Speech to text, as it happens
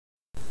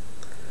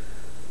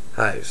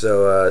Hi,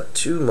 so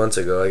 2 months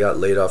ago I got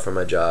laid off from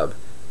my job,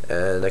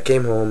 and I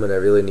came home and I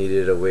really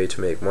needed a way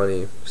to make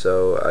money.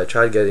 So I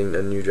tried getting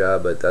a new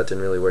job, but that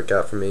didn't really work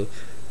out for me.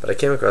 But I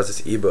came across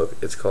this ebook.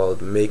 It's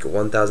called Make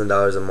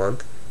 $1,000 a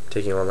Month,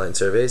 Taking Online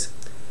Surveys.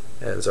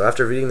 And so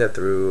after reading that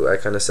through, I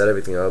kind of set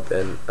everything up,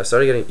 and I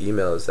started getting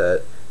emails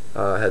that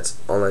had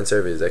online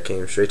surveys that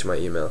came straight to my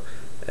email.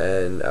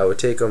 And I would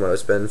take them. I would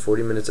spend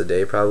 40 minutes a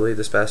day probably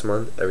this past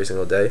month, every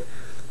single day.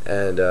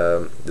 And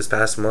this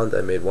past month I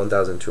made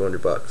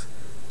 1,200 bucks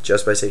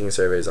just by taking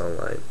surveys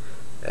online.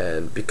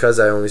 And because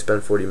I only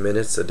spent 40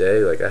 minutes a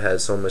day, like I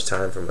had so much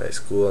time for my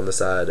school on the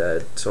side, I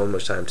had so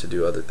much time to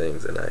do other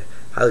things, and I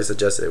highly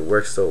suggest it. It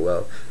works so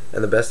well.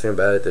 And the best thing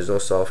about it, there's no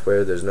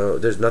software, there's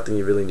nothing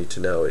you really need to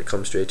know. It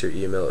comes straight to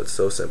your email. It's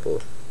so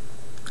simple.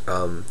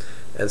 Um,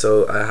 and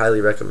so I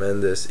highly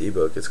recommend this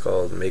ebook. It's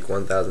called Make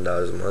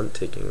 $1,000 a Month,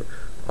 Taking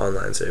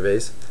Online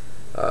Surveys.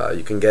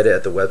 You can get it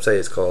at the website.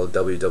 It's called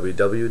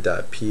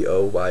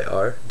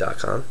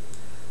www.poyr.com.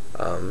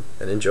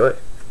 And enjoy.